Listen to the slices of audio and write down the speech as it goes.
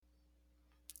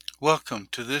Welcome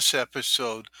to this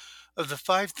episode of the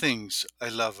 5 Things I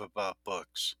Love About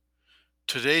Books.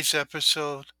 Today's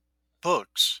episode,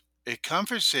 Books, a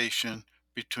conversation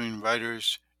between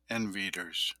writers and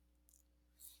readers.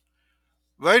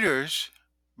 Writers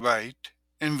write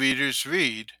and readers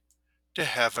read to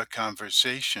have a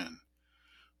conversation.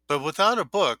 But without a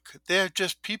book, they are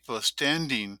just people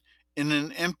standing in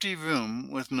an empty room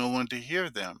with no one to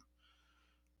hear them.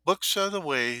 Books are the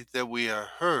way that we are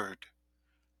heard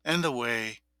and the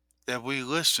way that we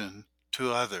listen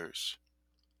to others.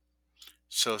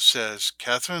 So says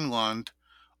Catherine Lund,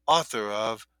 author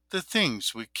of The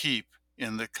Things We Keep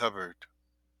in the Cupboard.